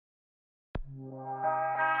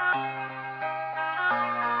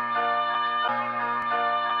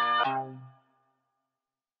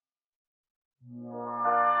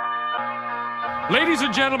Ladies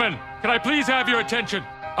and gentlemen, can I please have your attention?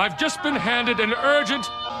 I've just been handed an urgent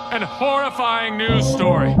and horrifying news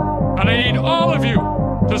story. And I need all of you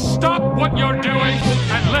to stop what you're doing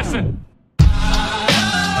and listen.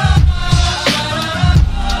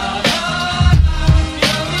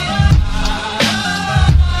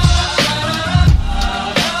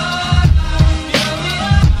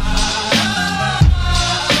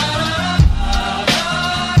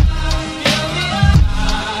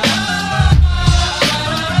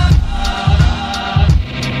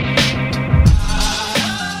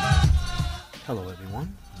 Hello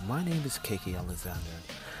everyone, my name is KK Alexander,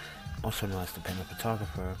 also known as the Panda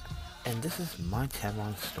Photographer, and this is my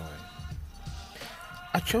Tamron story.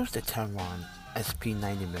 I chose the Tamron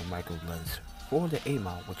SP90mm micro lens for the A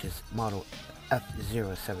mount, which is model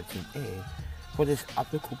F017A, for this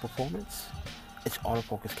optical performance, its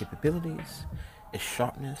autofocus capabilities, its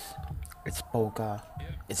sharpness, its bokeh,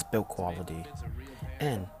 its build quality,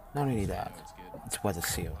 and not only that, its weather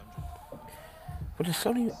seal. For the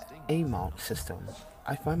Sony A mount system,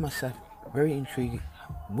 I find myself very intrigued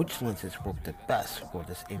which lenses work the best for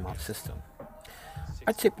this A mount system.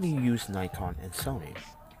 I typically use Nikon and Sony,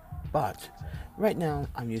 but right now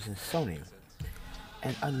I'm using Sony,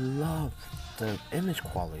 and I love the image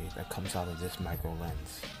quality that comes out of this micro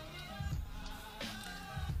lens.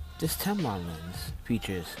 This Tamron lens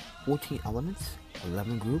features 14 elements,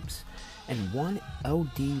 11 groups, and 1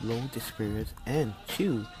 LD low disparate and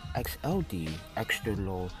 2 XLD extra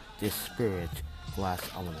low disparate glass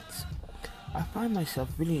elements. I find myself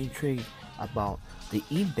really intrigued about the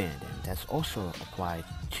E-banding that's also applied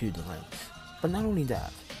to the lens. But not only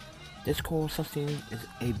that, this core sustain is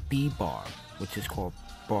a B-bar, which is called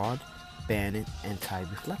broad banded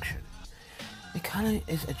anti-reflection. It kind of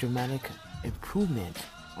is a dramatic improvement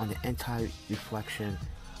on the anti-reflection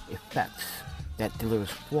effects that delivers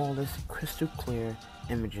flawless, crystal clear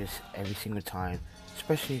images every single time,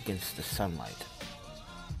 especially against the sunlight.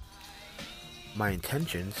 My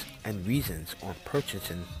intentions and reasons on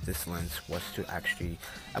purchasing this lens was to actually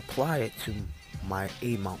apply it to my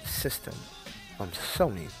A-mount system from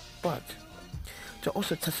Sony, but to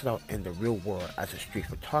also test it out in the real world as a street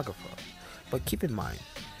photographer. But keep in mind,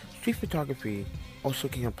 street photography also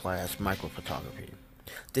can apply as micro photography.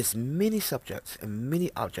 There's many subjects and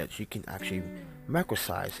many objects you can actually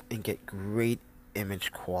macrosize and get great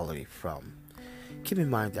image quality from. Keep in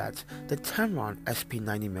mind that the Tamron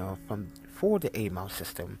SP90mm for the A mount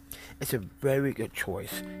system is a very good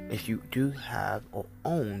choice if you do have or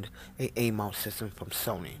owned a A mount system from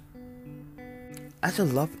Sony. As a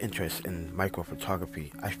love interest in micro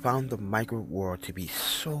photography, I found the micro world to be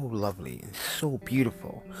so lovely and so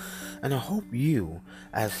beautiful, and I hope you,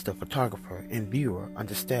 as the photographer and viewer,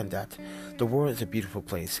 understand that the world is a beautiful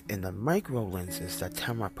place, and the micro lenses that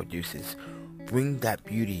Tamron produces bring that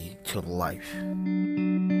beauty to life.